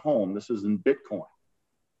family home. This is in Bitcoin.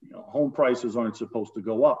 Home prices aren't supposed to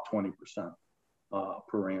go up 20%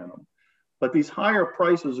 per annum. But these higher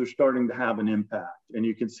prices are starting to have an impact. And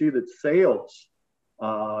you can see that sales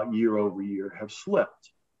year over year have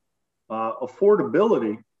slipped.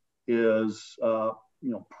 Affordability is,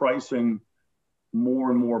 pricing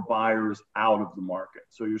more and more buyers out of the market.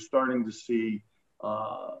 So you're starting to see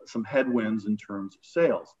some headwinds in terms of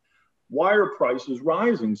sales. Why are prices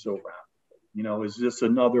rising so rapidly? Is this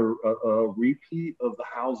another repeat of the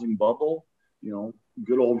housing bubble?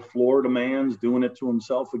 Good old Florida man's doing it to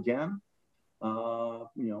himself again,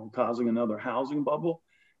 causing another housing bubble.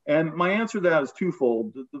 And my answer to that is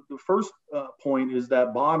twofold. The first point is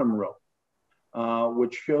that bottom row,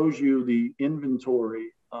 which shows you the inventory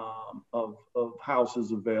of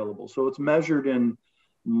houses available. So it's measured in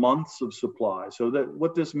months of supply. So that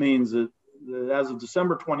what this means is that as of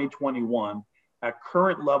December 2021, at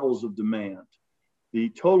current levels of demand, the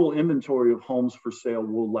total inventory of homes for sale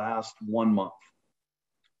will last 1 month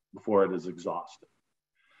before it is exhausted.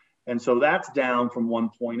 And so that's down from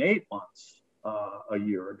 1.8 months a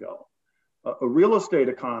year ago. A real estate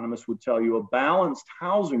economist would tell you a balanced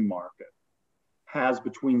housing market has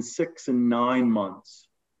between 6 and 9 months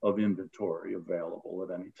of inventory available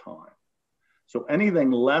at any time. So anything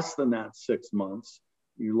less than that 6 months,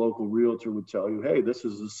 your local realtor would tell you, hey, this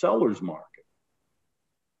is a seller's market.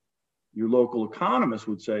 Your local economist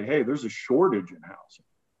would say, hey, there's a shortage in housing.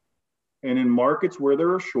 And in markets where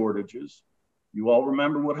there are shortages, you all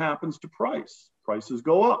remember what happens to price. Prices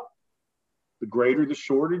go up. The greater the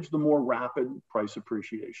shortage, the more rapid price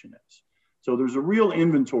appreciation is. So there's a real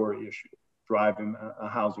inventory issue driving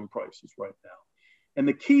housing prices right now. And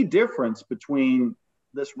the key difference between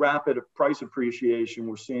this rapid price appreciation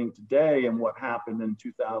we're seeing today and what happened in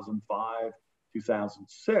 2005,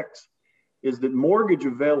 2006 is that mortgage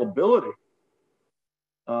availability,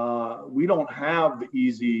 we don't have the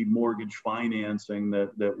easy mortgage financing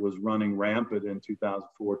that was running rampant in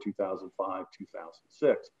 2004, 2005,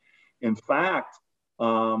 2006. In fact,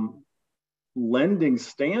 lending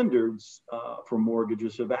standards for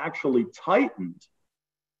mortgages have actually tightened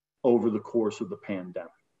over the course of the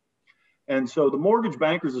pandemic. And so the Mortgage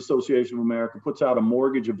Bankers Association of America puts out a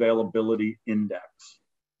mortgage availability index,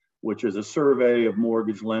 which is a survey of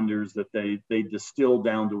mortgage lenders that they distill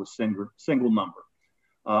down to a single number.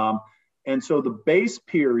 And so the base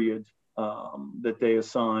period that they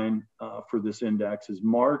assign for this index is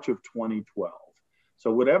March of 2012.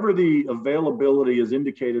 So whatever the availability is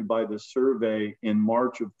indicated by this survey in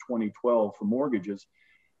March of 2012 for mortgages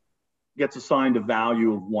gets assigned a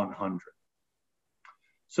value of 100.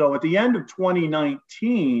 So at the end of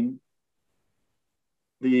 2019,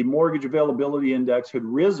 the mortgage availability index had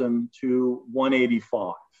risen to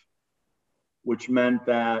 185, which meant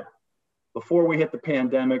that before we hit the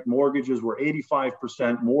pandemic, mortgages were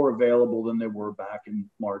 85% more available than they were back in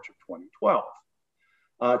March of 2012.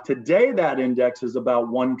 Today, that index is about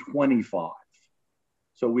 125.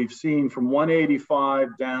 So we've seen from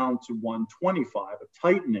 185 down to 125, a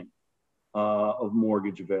tightening of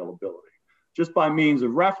mortgage availability. Just by means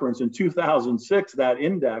of reference, in 2006, that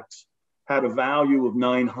index had a value of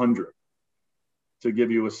 900, to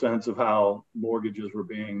give you a sense of how mortgages were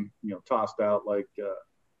being, tossed out like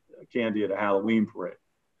candy at a Halloween parade.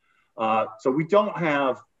 So we don't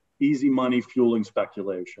have easy money fueling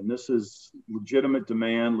speculation. This is legitimate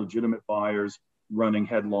demand, legitimate buyers running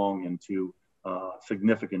headlong into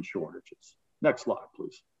significant shortages. Next slide,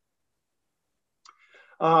 please.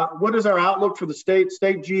 What is our outlook for the state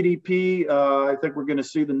GDP? I think we're going to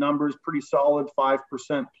see the numbers pretty solid,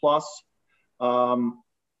 5% plus.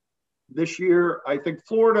 This year, I think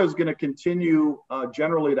Florida is going to continue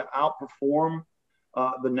generally to outperform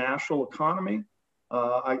the national economy.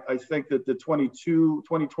 I think that the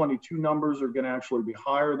 2022 numbers are going to actually be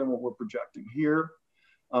higher than what we're projecting here.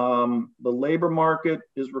 The labor market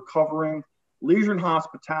is recovering. Leisure and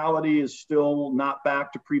hospitality is still not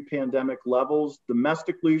back to pre-pandemic levels.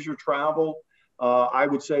 Domestic leisure travel, I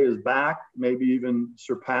would say, is back, maybe even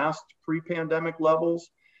surpassed pre-pandemic levels.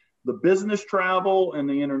 The business travel and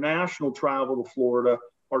the international travel to Florida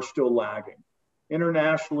are still lagging.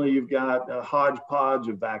 Internationally, you've got a hodgepodge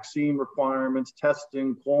of vaccine requirements,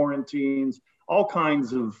 testing, quarantines, all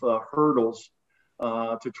kinds of hurdles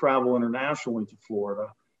to travel internationally to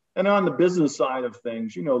Florida. And on the business side of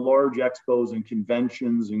things, large expos and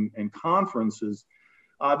conventions and conferences,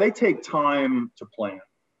 they take time to plan.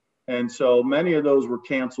 And so many of those were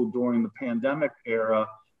canceled during the pandemic era.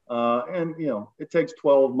 And it takes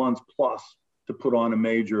 12 months plus to put on a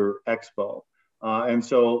major expo. And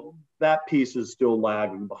so that piece is still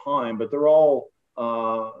lagging behind, but they're all,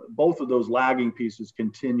 both of those lagging pieces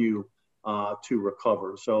continue to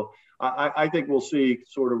recover. So I think we'll see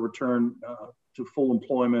sort of return to full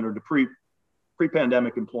employment or to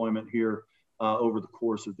pre-pandemic employment here over the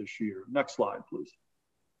course of this year. Next slide, please.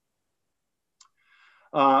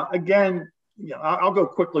 Again, I'll go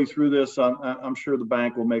quickly through this. I'm sure the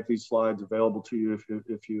bank will make these slides available to you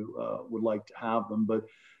if you would like to have them. But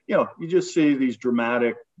you just see these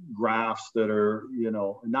dramatic graphs that are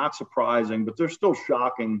not surprising, but they're still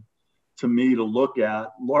shocking to me to look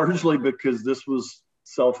at, largely because this was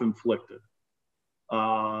self-inflicted.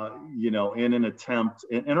 In an attempt,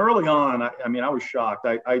 and early on, I was shocked.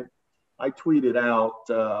 I tweeted out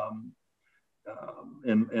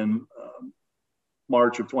in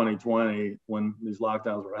March of 2020 when these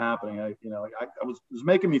lockdowns were happening. It was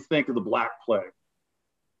making me think of the Black Plague,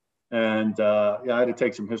 and I had to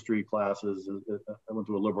take some history classes. I went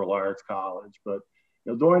to a liberal arts college, but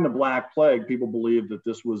during the Black Plague, people believed that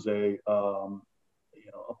this was a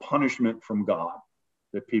punishment from God,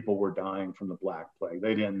 that people were dying from the Black Plague.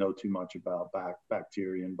 They didn't know too much about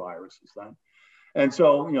bacteria and viruses then. And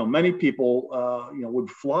so, many people, would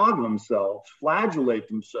flog themselves, flagellate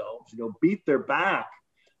themselves, beat their back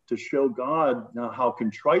to show God how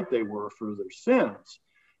contrite they were for their sins.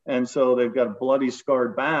 And so they've got a bloody,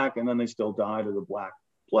 scarred back, and then they still died of the Black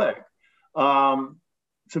Plague.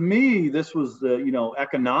 To me, this was the,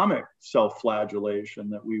 economic self-flagellation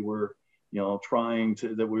that we were,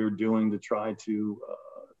 that we were doing to try to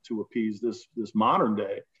appease this modern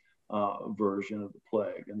day version of the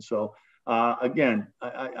plague. And so, again,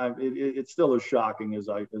 it's still as shocking as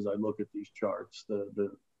I look at these charts,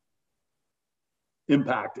 the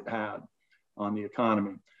impact it had on the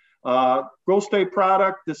economy. Gross state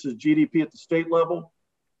product, this is GDP at the state level.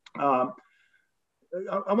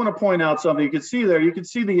 I want to point out something. You can see there, you can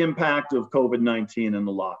see the impact of COVID-19 and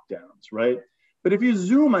the lockdowns, right? But if you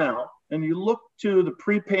zoom out and you look to the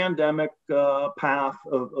pre-pandemic path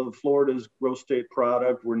of Florida's gross state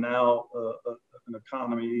product, we're now an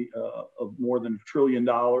economy of more than $1 trillion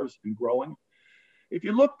and growing. If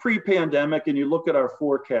you look pre-pandemic and you look at our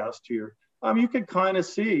forecast here, you can kind of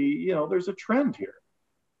see, there's a trend here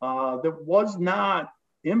that was not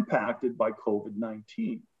impacted by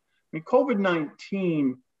COVID-19.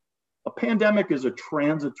 COVID-19, a pandemic is a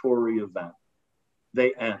transitory event.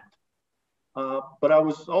 They end. But I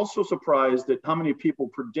was also surprised at how many people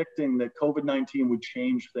predicting that COVID-19 would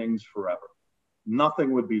change things forever.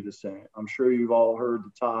 Nothing would be the same. I'm sure you've all heard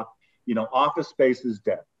the talk, office space is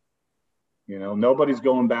dead. Nobody's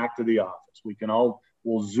going back to the office.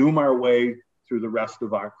 We'll Zoom our way through the rest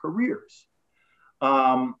of our careers.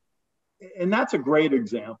 And that's a great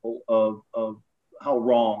example of how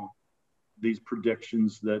wrong these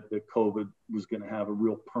predictions that COVID was going to have a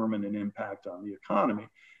real permanent impact on the economy.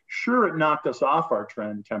 Sure, it knocked us off our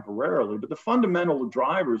trend temporarily, but the fundamental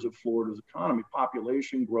drivers of Florida's economy,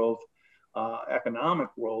 population growth, economic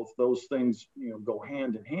growth, those things go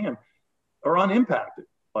hand in hand, are unimpacted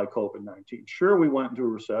by COVID-19. Sure, we went into a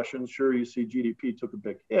recession. Sure, you see GDP took a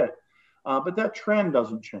big hit, but that trend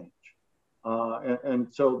doesn't change.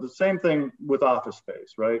 And so the same thing with office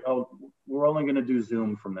space, right? Oh, we're only going to do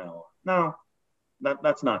Zoom from now on. No,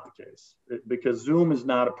 that's not the case, because Zoom is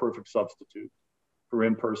not a perfect substitute for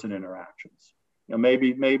in-person interactions.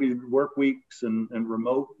 Maybe work weeks and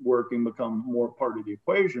remote working become more part of the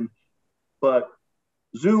equation, but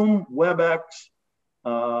Zoom, WebEx,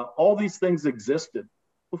 all these things existed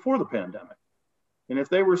before the pandemic. And if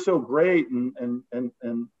they were so great and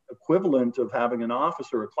equivalent of having an office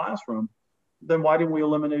or a classroom, then why didn't we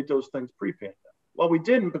eliminate those things pre-pandemic? Well, we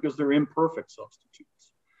didn't, because they're imperfect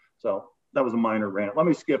substitutes. So that was a minor rant. Let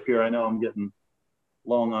me skip here. I know I'm getting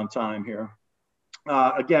long on time here.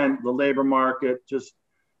 Again, the labor market,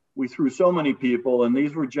 we threw so many people, and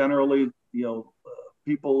these were generally,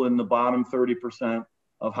 people in the bottom 30%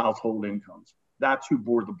 of household incomes. That's who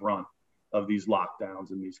bore the brunt of these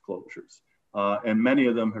lockdowns and these closures. And many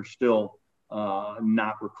of them are still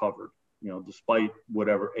not recovered, despite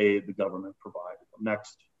whatever aid the government provided.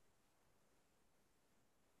 Next.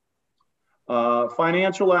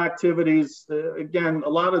 Financial activities, again, a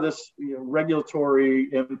lot of this regulatory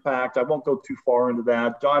impact, I won't go too far into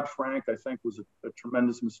that. Dodd-Frank, I think, was a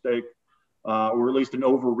tremendous mistake, or at least an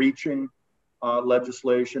overreaching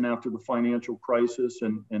legislation after the financial crisis,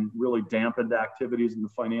 and really dampened activities in the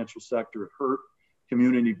financial sector. It hurt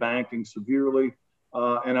community banking severely,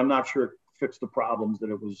 and I'm not sure it fixed the problems that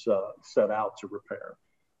it was set out to repair.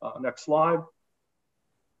 Next slide.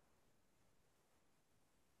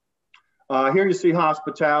 Here you see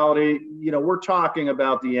hospitality. We're talking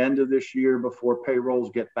about the end of this year before payrolls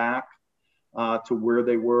get back to where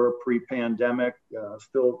they were pre-pandemic.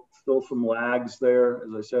 Still some lags there,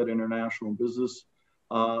 as I said, international business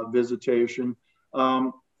visitation.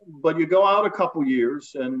 But you go out a couple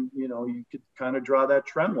years, and you could kind of draw that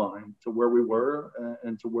trend line to where we were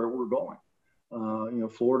and to where we're going.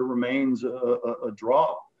 Florida remains a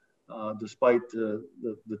draw. Despite the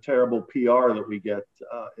terrible PR that we get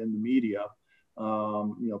in the media,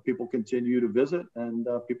 people continue to visit, and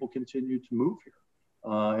people continue to move here.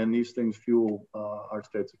 And these things fuel our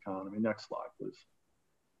state's economy. Next slide, please.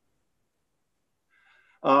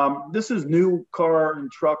 This is new car and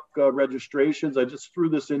truck registrations. I just threw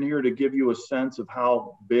this in here to give you a sense of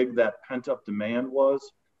how big that pent-up demand was.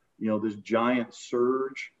 This giant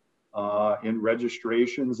surge in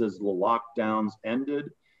registrations as the lockdowns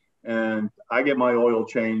ended. And I get my oil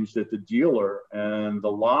changed at the dealer, and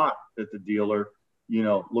the lot at the dealer,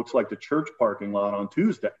 looks like the church parking lot on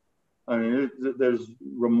Tuesday. I mean, there's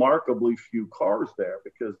remarkably few cars there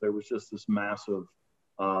because there was just this massive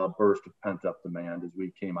burst of pent-up demand as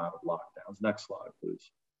we came out of lockdowns. Next slide,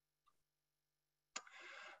 please.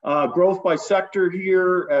 Growth by sector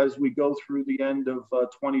here as we go through the end of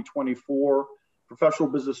 2024. Professional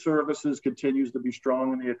business services continues to be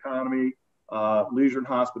strong in the economy. Leisure and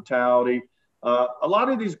hospitality. A lot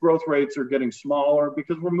of these growth rates are getting smaller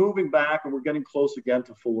because we're moving back and we're getting close again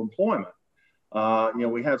to full employment.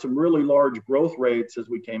 We had some really large growth rates as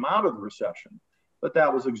we came out of the recession, but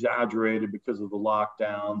that was exaggerated because of the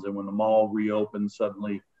lockdowns, and when the mall reopened,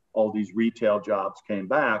 suddenly all these retail jobs came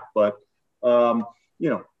back. But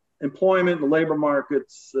employment and the labor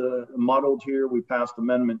markets muddled here. We passed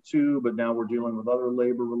Amendment 2, but now we're dealing with other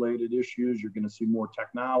labor-related issues. You're going to see more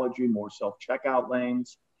technology, more self-checkout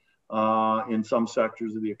lanes in some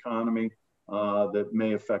sectors of the economy that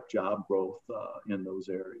may affect job growth in those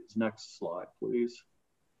areas. Next slide, please.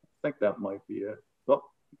 I think that might be it. Oh,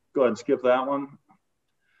 go ahead and skip that one.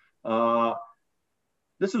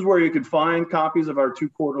 This is where you can find copies of our 2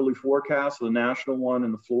 quarterly forecasts, the national one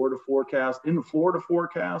and the Florida forecast. In the Florida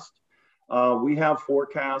forecast, we have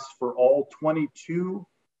forecasts for all 22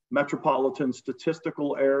 metropolitan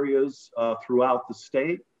statistical areas throughout the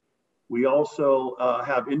state. We also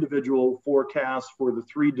have individual forecasts for the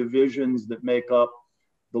 3 divisions that make up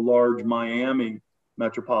the large Miami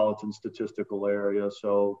metropolitan statistical area.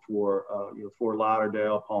 So for Fort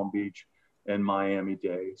Lauderdale, Palm Beach, and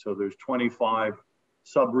Miami-Dade. So there's 25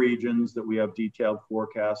 sub-regions that we have detailed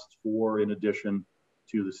forecasts for in addition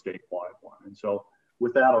to the statewide one. And so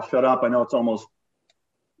with that, I'll shut up. I know it's almost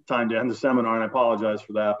time to end the seminar, and I apologize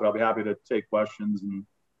for that, but I'll be happy to take questions and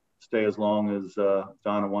stay as long as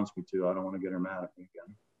Donna wants me to. I don't want to get her mad at me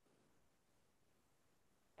again.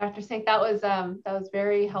 Dr. Snake, that was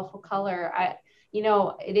very helpful color.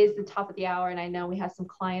 It is the top of the hour, and I know we have some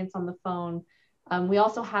clients on the phone. We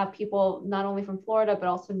also have people not only from Florida, but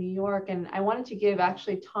also New York. And I wanted to give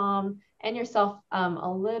actually Tom and yourself a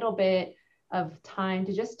little bit of time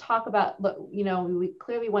to just talk about, we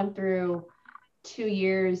clearly went through 2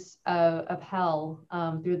 years of hell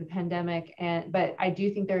through the pandemic. But I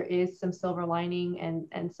do think there is some silver lining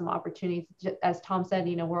and some opportunities. As Tom said,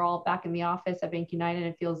 we're all back in the office at BankUnited.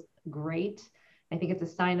 It feels great. I think it's a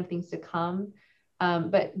sign of things to come.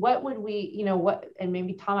 But what would we, and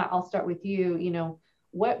maybe Tom, I'll start with you,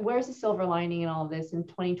 where's the silver lining in all of this in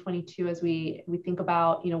 2022 as we think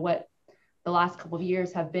about, what the last couple of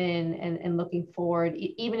years have been and looking forward,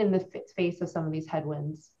 even in the face of some of these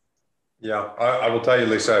headwinds? Yeah, I will tell you,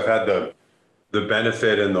 Lisa, I've had the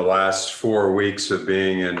benefit in the last 4 weeks of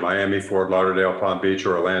being in Miami, Fort Lauderdale, Palm Beach,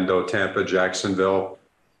 Orlando, Tampa, Jacksonville,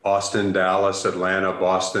 Austin, Dallas, Atlanta,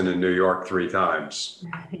 Boston, and New York 3 times.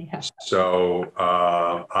 Yeah. So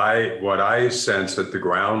what I sense at the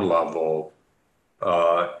ground level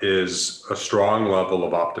is a strong level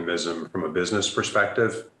of optimism from a business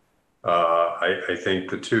perspective. I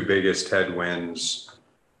think the 2 biggest headwinds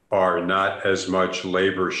are not as much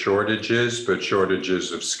labor shortages, but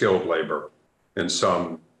shortages of skilled labor in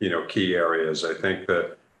some, key areas. I think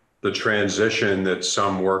that the transition that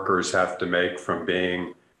some workers have to make from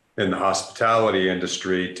being in the hospitality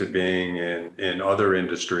industry to being in other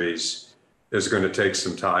industries is going to take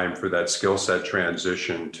some time for that skill set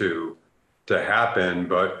transition to happen.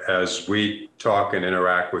 But as we talk and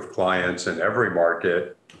interact with clients in every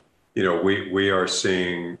market, we are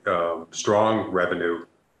seeing strong revenue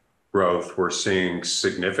growth. We're seeing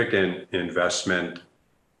significant investment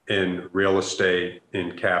in real estate,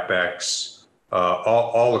 in CapEx,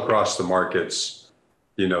 all across the markets,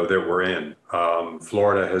 that we're in.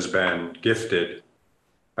 Florida has been gifted,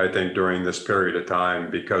 I think, during this period of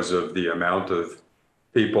time because of the amount of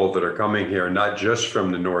people that are coming here, not just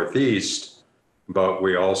from the Northeast, but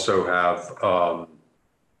we also have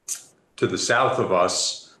to the south of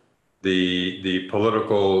us, the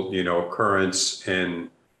political, currents in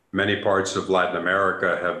many parts of Latin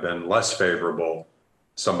America have been less favorable.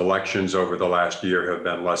 Some elections over the last year have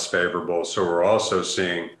been less favorable. So we're also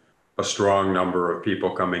seeing a strong number of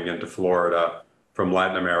people coming into Florida from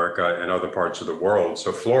Latin America and other parts of the world.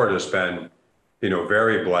 So Florida's been,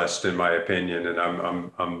 very blessed in my opinion, and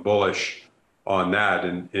I'm bullish on that.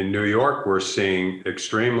 And in New York, we're seeing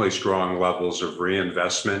extremely strong levels of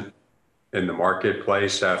reinvestment in the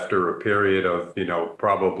marketplace after a period of,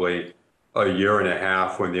 probably a year and a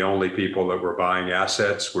half when the only people that were buying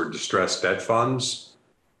assets were distressed debt funds,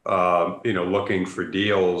 looking for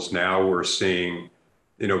deals. Now we're seeing,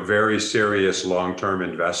 very serious long-term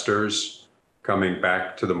investors coming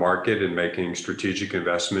back to the market and making strategic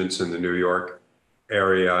investments in the New York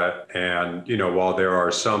area. And, while there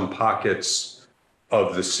are some pockets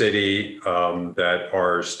of the city that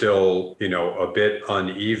are still, a bit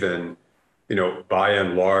uneven, by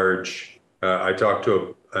and large, I talked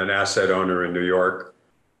to an asset owner in New York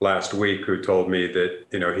last week who told me that,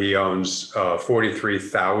 he owns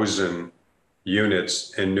 43,000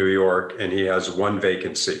 units in New York, and he has 1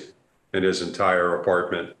 vacancy in his entire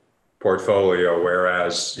apartment portfolio,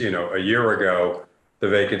 whereas, a year ago, the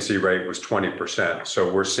vacancy rate was 20%.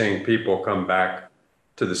 So we're seeing people come back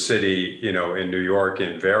to the city, in New York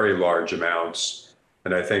in very large amounts.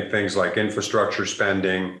 And I think things like infrastructure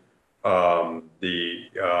spending,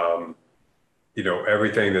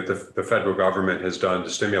 everything that the federal government has done to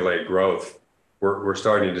stimulate growth, we're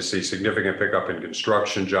starting to see significant pickup in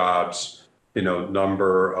construction jobs,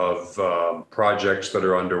 number of projects that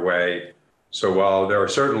are underway. So while there are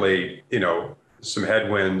certainly, some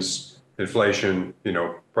headwinds, inflation,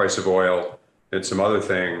 price of oil, and some other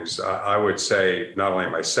things, I would say not only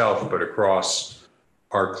myself, but across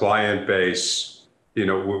our client base,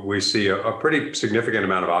 we see a pretty significant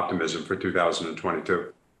amount of optimism for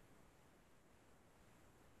 2022.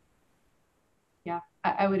 Yeah,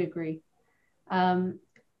 I would agree.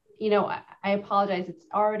 I apologize. It's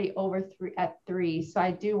already over 3, so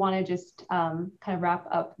I do want to just kind of wrap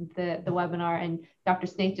up the webinar. And Dr.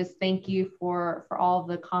 Snake, just thank you for all of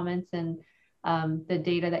the comments and the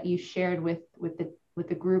data that you shared with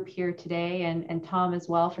the group here today, and Tom as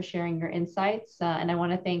well for sharing your insights. And I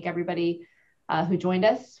want to thank everybody who joined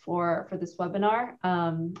us for this webinar.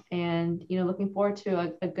 And, looking forward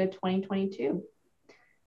to a good 2022.